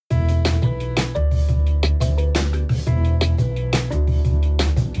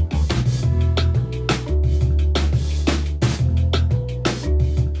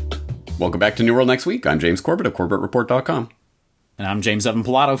back to New World next week. I'm James Corbett of CorbettReport.com. And I'm James Evan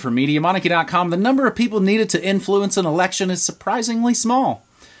Pilato for MediaMonarchy.com. The number of people needed to influence an election is surprisingly small.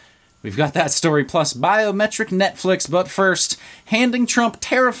 We've got that story plus biometric Netflix, but first, handing Trump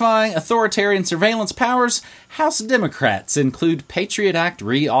terrifying authoritarian surveillance powers, House Democrats include Patriot Act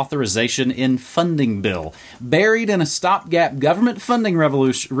reauthorization in funding bill. Buried in a stopgap government funding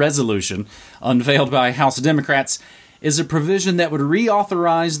resolution unveiled by House Democrats is a provision that would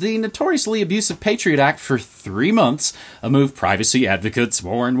reauthorize the notoriously abusive Patriot Act for 3 months, a move privacy advocates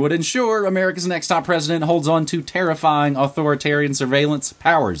warn would ensure America's next top president holds on to terrifying authoritarian surveillance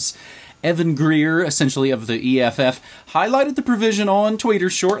powers. Evan Greer, essentially of the EFF, highlighted the provision on Twitter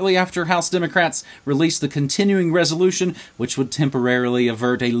shortly after House Democrats released the continuing resolution, which would temporarily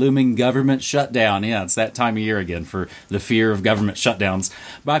avert a looming government shutdown. Yeah, it's that time of year again for the fear of government shutdowns,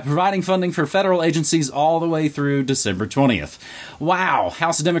 by providing funding for federal agencies all the way through December 20th. Wow,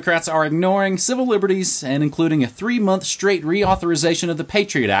 House Democrats are ignoring civil liberties and including a 3-month straight reauthorization of the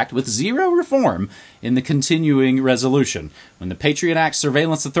Patriot Act with zero reform in the continuing resolution. When the Patriot Act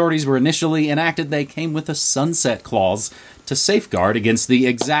surveillance authorities were initially enacted, they came with a sunset clause to safeguard against the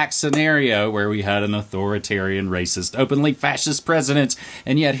exact scenario where we had an authoritarian, racist, openly fascist president,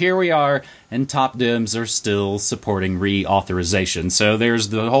 and yet here we are, and top Dems are still supporting reauthorization. So there's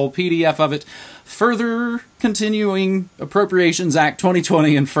the whole PDF of it. Further Continuing Appropriations Act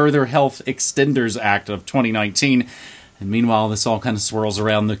 2020 and Further Health Extenders Act of 2019. And meanwhile, this all kind of swirls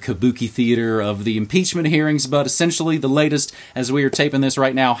around the kabuki theater of the impeachment hearings, but essentially the latest, as we are taping this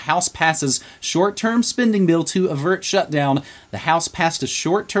right now, House passes short-term spending bill to avert shutdown. The House passed a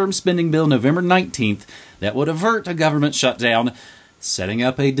short-term spending bill November 19th that would avert a government shutdown, setting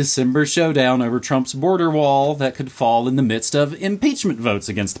up a December showdown over Trump's border wall that could fall in the midst of impeachment votes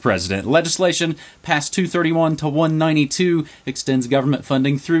against the president. Legislation passed 231 to 192 extends government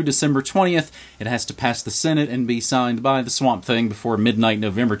funding through December 20th. It has to pass the Senate and be signed by the Swamp Thing before midnight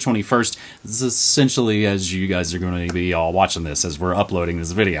November 21st. This is essentially as you guys are going to be all watching this as we're uploading this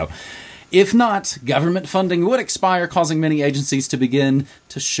video. If not, government funding would expire, causing many agencies to begin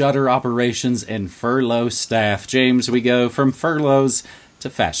to shutter operations and furlough staff. James, we go from furloughs to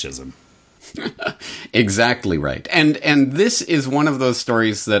fascism. Exactly right. And this is one of those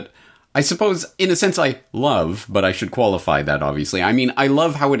stories that I suppose, in a sense, I love, but I should qualify that, obviously. I mean, I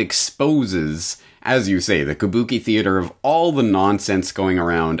love how it exposes, as you say, the kabuki theater of all the nonsense going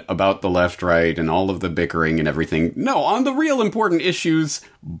around about the left, right, and all of the bickering and everything. No, on the real important issues,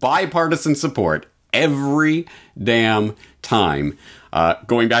 bipartisan support every damn time.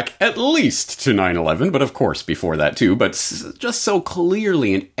 Going back at least to 9/11, but of course before that too, but just so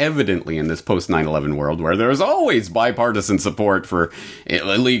clearly and evidently in this post-9/11 world where there's always bipartisan support for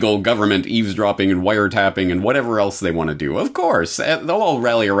illegal government eavesdropping and wiretapping and whatever else they want to do. Of course, they'll all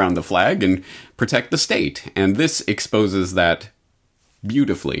rally around the flag and protect the state, and this exposes that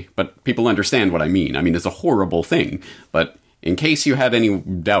beautifully, but people understand what I mean. I mean, it's a horrible thing, but in case you had any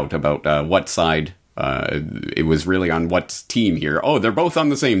doubt about what side it was really on what team here. Oh, they're both on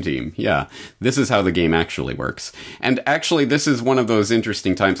the same team. Yeah, this is how the game actually works. And actually, this is one of those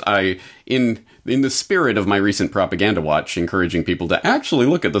interesting times. In the spirit of my recent propaganda watch, encouraging people to actually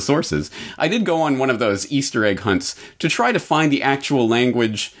look at the sources, I did go on one of those Easter egg hunts to try to find the actual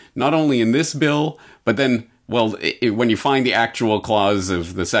language, not only in this bill, but then, well, when you find the actual clause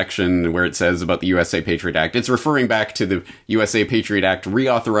of the section where it says about the USA Patriot Act, it's referring back to the USA Patriot Act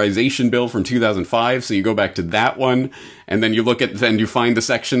reauthorization bill from 2005. So you go back to that one, and then you look at, then you find the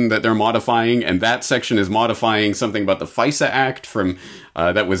section that they're modifying, and that section is modifying something about the FISA Act from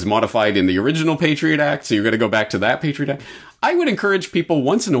that was modified in the original Patriot Act. So you're going to go back to that Patriot Act. I would encourage people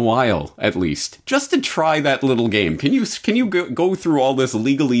once in a while, at least, just to try that little game. Can you go through all this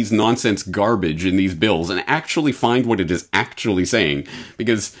legalese nonsense garbage in these bills and actually find what it is actually saying?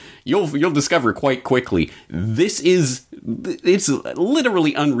 Because you'll discover quite quickly it's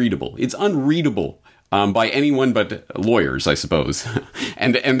literally unreadable. It's unreadable. By anyone but lawyers, I suppose.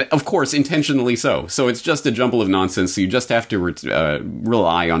 and of course, intentionally so. So it's just a jumble of nonsense, so you just have to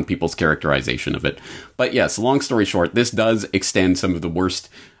rely on people's characterization of it. But yes, long story short, this does extend some of the worst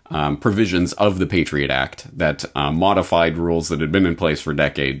provisions of the Patriot Act that modified rules that had been in place for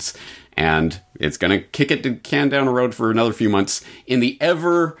decades. And it's going to kick it to can down the road for another few months in the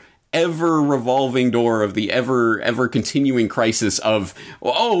ever ever revolving door of the ever continuing crisis of,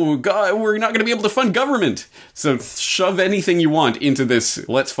 oh God, we're not going to be able to fund government. So shove anything you want into this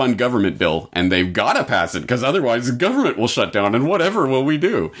let's fund government bill, and they've got to pass it because otherwise the government will shut down, and whatever will we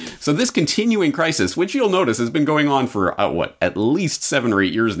do? So this continuing crisis, which you'll notice has been going on for at least 7 or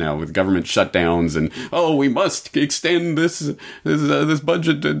 8 years now, with government shutdowns and we must extend this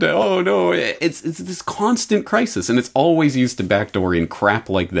budget. Oh no, it's this constant crisis, and it's always used to backdoor in crap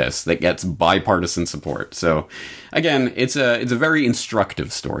like this that gets bipartisan support. So again, it's a very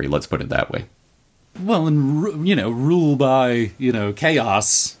instructive story, let's put it that way. Well, and rule by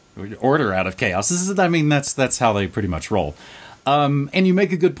chaos, order out of chaos. That's how they pretty much roll. And you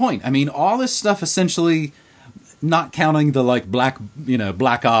make a good point. I mean, all this stuff essentially, not counting the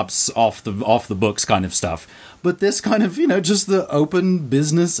black ops off the books kind of stuff, but this kind of just the open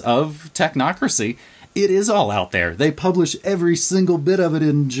business of technocracy. It is all out there. They publish every single bit of it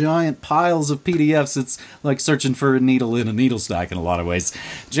in giant piles of PDFs. It's like searching for a needle in a needle stack in a lot of ways.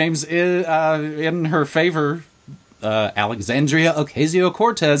 James, in her favor, Alexandria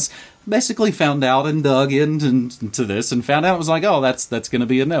Ocasio-Cortez basically found out and dug into this and found out it was like, oh, that's going to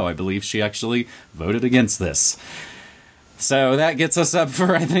be a no. I believe she actually voted against this. So that gets us up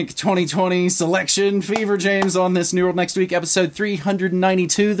for, I think, 2020 selection fever, James, on this New World Next Week, episode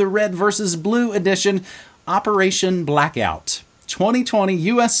 392, the Red versus Blue edition, Operation Blackout. 2020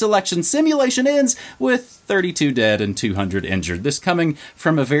 U.S. selection simulation ends with 32 dead and 200 injured. This coming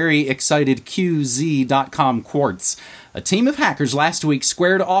from a very excited QZ.com Quartz. A team of hackers last week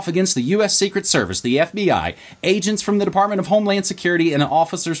squared off against the U.S. Secret Service, the FBI, agents from the Department of Homeland Security, and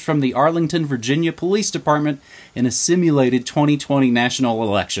officers from the Arlington, Virginia Police Department in a simulated 2020 national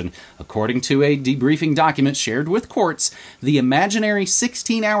election. According to a debriefing document shared with Quartz, the imaginary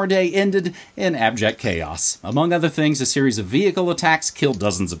 16-hour day ended in abject chaos. Among other things, a series of vehicle attacks killed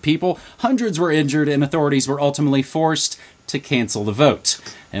dozens of people, hundreds were injured, and authorities were ultimately forced to cancel the vote.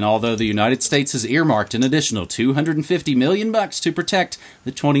 And although the United States has earmarked an additional $250 million to protect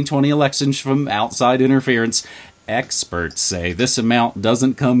the 2020 elections from outside interference, experts say this amount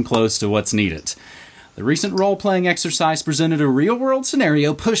doesn't come close to what's needed. The recent role-playing exercise presented a real-world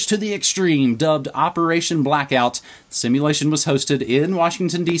scenario pushed to the extreme, dubbed Operation Blackout. The simulation was hosted in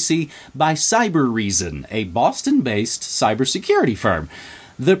Washington, D.C. by Cybereason, a Boston-based cybersecurity firm.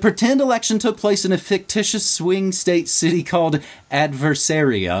 The pretend election took place in a fictitious swing state city called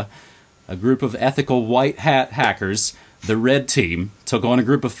Adversaria. A group of ethical white hat hackers, the Red Team, took on a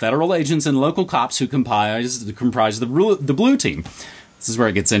group of federal agents and local cops who comprised the Blue Team. This is where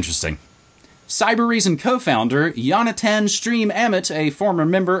it gets interesting. Cybereason co-founder Yonatan Stream Amit, a former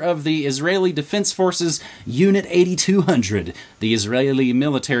member of the Israeli Defense Forces Unit 8200, the Israeli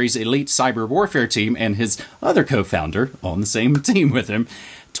military's elite cyber warfare team, and his other co-founder, on the same team with him,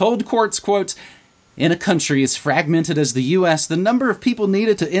 told Quartz, quote, "In a country as fragmented as the U.S., the number of people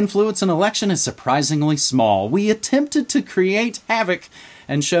needed to influence an election is surprisingly small. We attempted to create havoc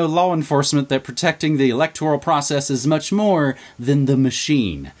and show law enforcement that protecting the electoral process is much more than the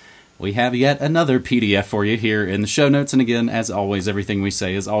machine." We have yet another PDF for you here in the show notes. And again, as always, everything we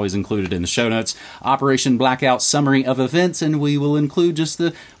say is always included in the show notes. Operation Blackout summary of events, and we will include just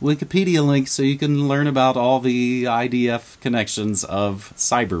the Wikipedia link so you can learn about all the IDF connections of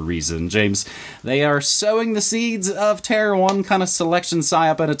Cybereason. James, they are sowing the seeds of terror, one kind of selection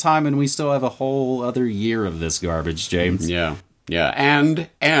psyop at a time, and we still have a whole other year of this garbage, James. Yeah. Yeah, and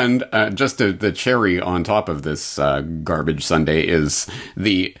just the cherry on top of this garbage sundae is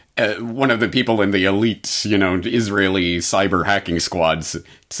the one of the people in the elite, Israeli cyber hacking squads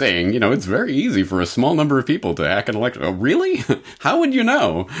saying, it's very easy for a small number of people to hack an election. Oh, really? How would you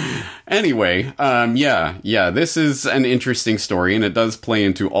know? Anyway, this is an interesting story, and it does play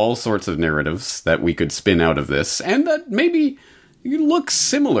into all sorts of narratives that we could spin out of this, and that maybe it looks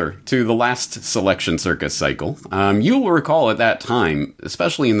similar to the last selection circus cycle. You'll recall at that time,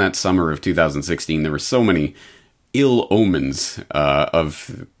 especially in that summer of 2016, there were so many ill omens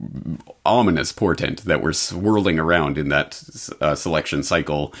of ominous portent that were swirling around in that selection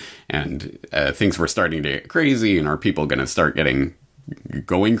cycle, and things were starting to get crazy, and are people going to start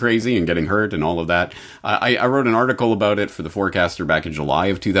going crazy and getting hurt and all of that. I wrote an article about it for The Forecaster back in July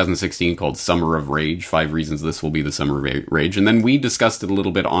of 2016 called Summer of Rage, 5 Reasons This Will Be the Summer of Rage. And then we discussed it a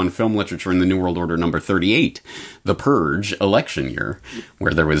little bit on Film Literature in the New World Order number 38, The Purge election year,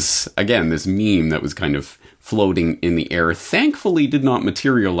 where there was, again, this meme that was kind of floating in the air. Thankfully did not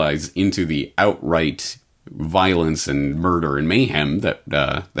materialize into the outright violence and murder and mayhem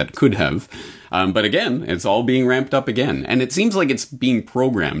that could have. But again, it's all being ramped up again. And it seems like it's being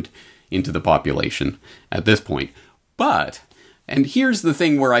programmed into the population at this point. But And here's the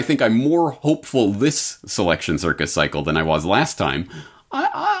thing where I think I'm more hopeful this selection circus cycle than I was last time.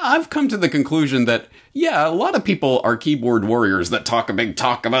 I've come to the conclusion that, yeah, a lot of people are keyboard warriors that talk a big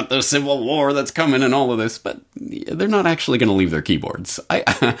talk about the Civil War that's coming and all of this, but they're not actually going to leave their keyboards.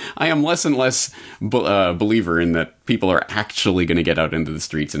 I am less and less believer in that people are actually going to get out into the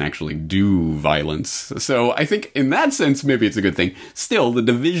streets and actually do violence. So I think in that sense, maybe it's a good thing. Still, the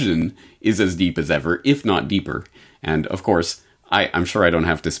division is as deep as ever, if not deeper. And of course, I'm sure I don't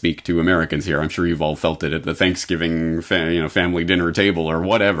have to speak to Americans here. I'm sure you've all felt it at the Thanksgiving family dinner table or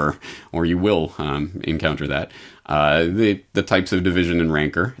whatever, or you will encounter that. The types of division and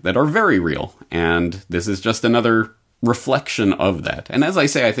rancor that are very real. And this is just another reflection of that. And as I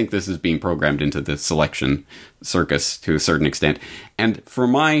say, I think this is being programmed into the selection circus to a certain extent. And for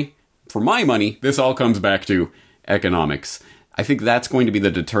my money, this all comes back to economics. I think that's going to be the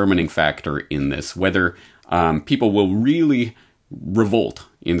determining factor in this, whether people will really revolt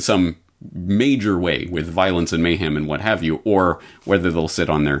in some major way with violence and mayhem and what have you, or whether they'll sit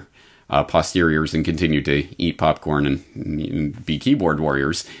on their posteriors and continue to eat popcorn and be keyboard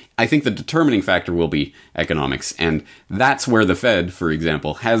warriors. I think the determining factor will be economics, and that's where the Fed, for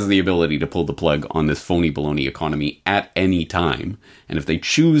example, has the ability to pull the plug on this phony baloney economy at any time. And if they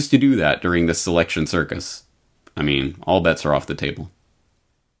choose to do that during this selection circus, I mean, all bets are off the table.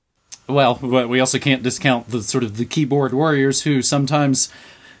 Well, we also can't discount the sort of the keyboard warriors who sometimes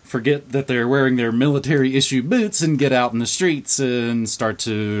forget that they're wearing their military issue boots and get out in the streets and start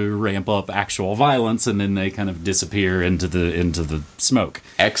to ramp up actual violence, and then they kind of disappear into the smoke.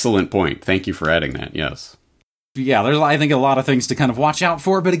 Excellent point. Thank you for adding that. Yes. Yeah, there's, I think, a lot of things to kind of watch out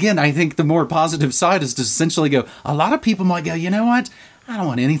for. But again, I think the more positive side is to essentially go, a lot of people might go, you know what? I don't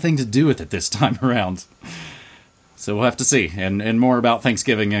want anything to do with it this time around. So we'll have to see. And more about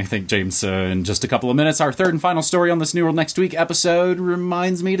Thanksgiving, I think, James, in just a couple of minutes. Our third and final story on this New World Next Week episode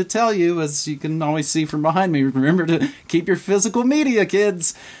reminds me to tell you, as you can always see from behind me, remember to keep your physical media,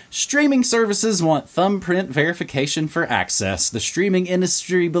 kids. Streaming services want thumbprint verification for access. The streaming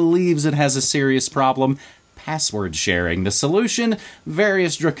industry believes it has a serious problem: password sharing. The solution: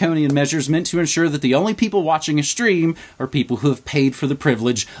 various draconian measures meant to ensure that the only people watching a stream are people who have paid for the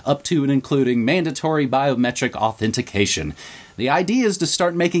privilege, up to and including mandatory biometric authentication. The idea is to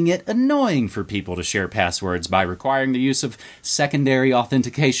start making it annoying for people to share passwords by requiring the use of secondary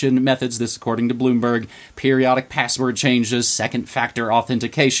authentication methods, this according to Bloomberg, periodic password changes, second-factor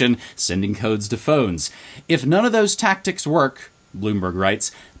authentication, sending codes to phones. If none of those tactics work, Bloomberg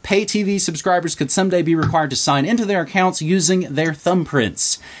writes, pay TV subscribers could someday be required to sign into their accounts using their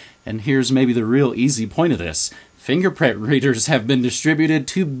thumbprints. And here's maybe the real easy point of this. Fingerprint readers have been distributed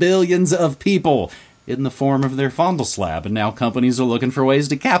to billions of people in the form of their fondle slab, and now companies are looking for ways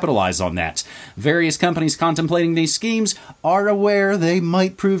to capitalize on that. Various companies contemplating these schemes are aware they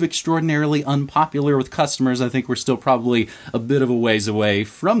might prove extraordinarily unpopular with customers. I think we're still probably a bit of a ways away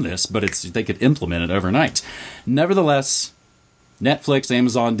from this, but they could implement it overnight. Nevertheless, Netflix,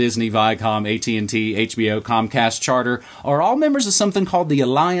 Amazon, Disney, Viacom, AT&T, HBO, Comcast, Charter are all members of something called the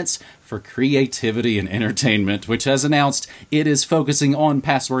Alliance for Creativity and Entertainment, which has announced it is focusing on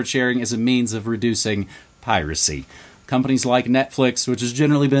password sharing as a means of reducing piracy. Companies like Netflix, which has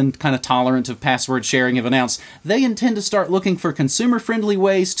generally been kind of tolerant of password sharing, have announced they intend to start looking for consumer-friendly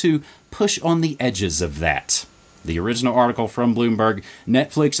ways to push on the edges of that. The original article from Bloomberg: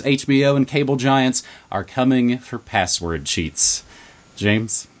 Netflix, HBO, and cable giants are coming for password cheats.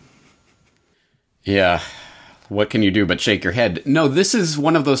 James? Yeah, what can you do but shake your head? No, this is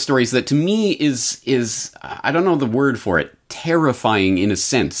one of those stories that to me is I don't know the word for it, terrifying in a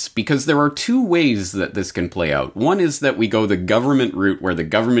sense, because there are two ways that this can play out. One is that we go the government route, where the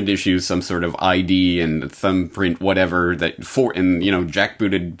government issues some sort of ID and thumbprint, whatever, and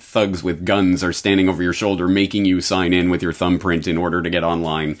jackbooted thugs with guns are standing over your shoulder making you sign in with your thumbprint in order to get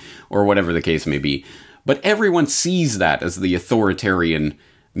online, or whatever the case may be. But everyone sees that as the authoritarian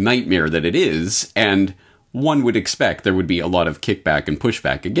nightmare that it is, and one would expect there would be a lot of kickback and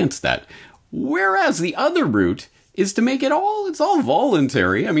pushback against that. Whereas the other route is to make it's all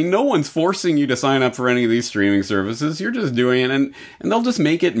voluntary. I mean, no one's forcing you to sign up for any of these streaming services. You're just doing it, and they'll just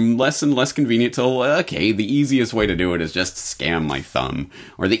make it less and less convenient till, okay, the easiest way to do it is just scam my thumb.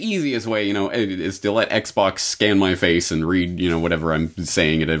 Or the easiest way, is to let Xbox scan my face and read, whatever I'm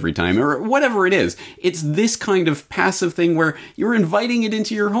saying at every time, or whatever it is. It's this kind of passive thing where you're inviting it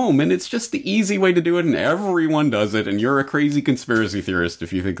into your home, and it's just the easy way to do it, and everyone does it, and you're a crazy conspiracy theorist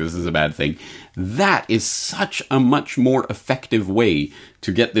if you think this is a bad thing. That is such a much more effective way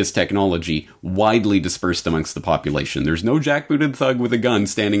to get this technology widely dispersed amongst the population. There's no jackbooted thug with a gun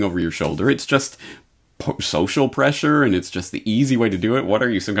standing over your shoulder. It's just social pressure and it's just the easy way to do it. What are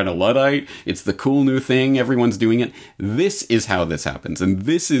you, some kind of Luddite? It's the cool new thing. Everyone's doing it. This is how this happens. And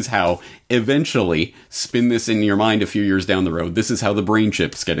this is how eventually, spin this in your mind a few years down the road, this is how the brain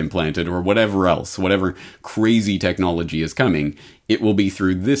chips get implanted or whatever else, whatever crazy technology is coming. It will be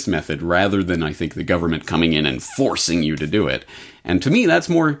through this method rather than, I think, the government coming in and forcing you to do it. And to me, that's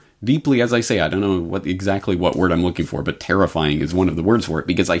more deeply, as I say, I don't know exactly what word I'm looking for, but terrifying is one of the words for it,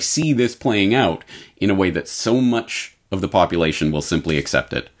 because I see this playing out in a way that so much of the population will simply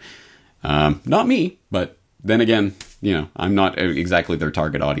accept it. Not me, but then again, I'm not exactly their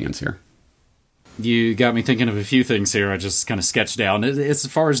target audience here. You got me thinking of a few things here I just kind of sketched down. As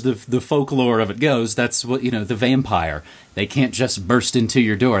far as the folklore of it goes, that's what, the vampire. They can't just burst into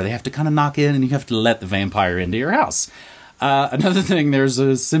your door. They have to kind of knock in and you have to let the vampire into your house. Another thing, there's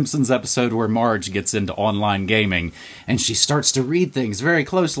a Simpsons episode where Marge gets into online gaming and she starts to read things very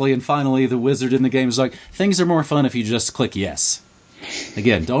closely, and finally the wizard in the game is like, things are more fun if you just click yes.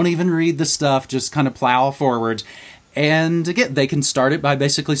 Again, don't even read the stuff, just kind of plow forward. And again, they can start it by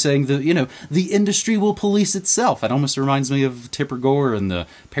basically saying the industry will police itself. It almost reminds me of Tipper Gore and the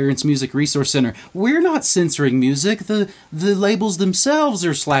Parents Music Resource Center. We're not censoring music. The labels themselves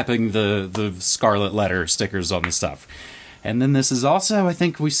are slapping the scarlet letter stickers on the stuff. And then this is also, I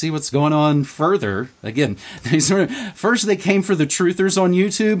think we see what's going on further. Again, first they came for the truthers on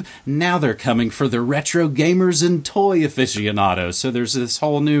YouTube. Now they're coming for the retro gamers and toy aficionados. So there's this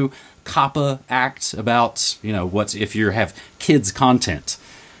whole new COPPA Act about, what's if you have kids content.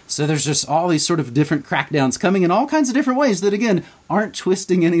 So there's just all these sort of different crackdowns coming in all kinds of different ways that, again, aren't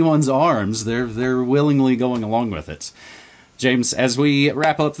twisting anyone's arms. They're willingly going along with it. James, as we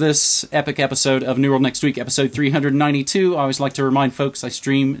wrap up this epic episode of New World Next Week, episode 392, I always like to remind folks I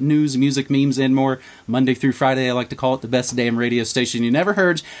stream news, music, memes, and more Monday through Friday. I like to call it the best damn radio station you never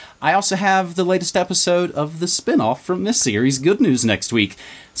heard. I also have the latest episode of the spinoff from this series, Good News Next Week.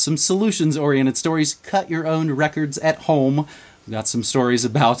 Some solutions-oriented stories, cut your own records at home. We've got some stories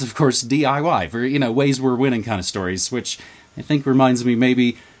about, of course, DIY, for, ways we're winning kind of stories, which I think reminds me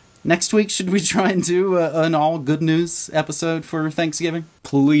maybe next week, should we try and do an all good news episode for Thanksgiving?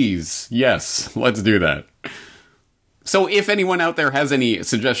 Please. Yes, let's do that. So if anyone out there has any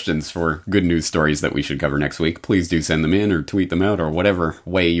suggestions for good news stories that we should cover next week, please do send them in or tweet them out or whatever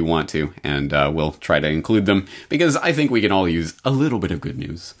way you want to, and we'll try to include them, because I think we can all use a little bit of good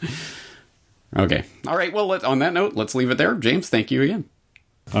news. Okay. All right, well, on that note, let's leave it there. James, thank you again.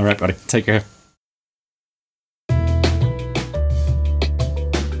 All right, buddy. Take care.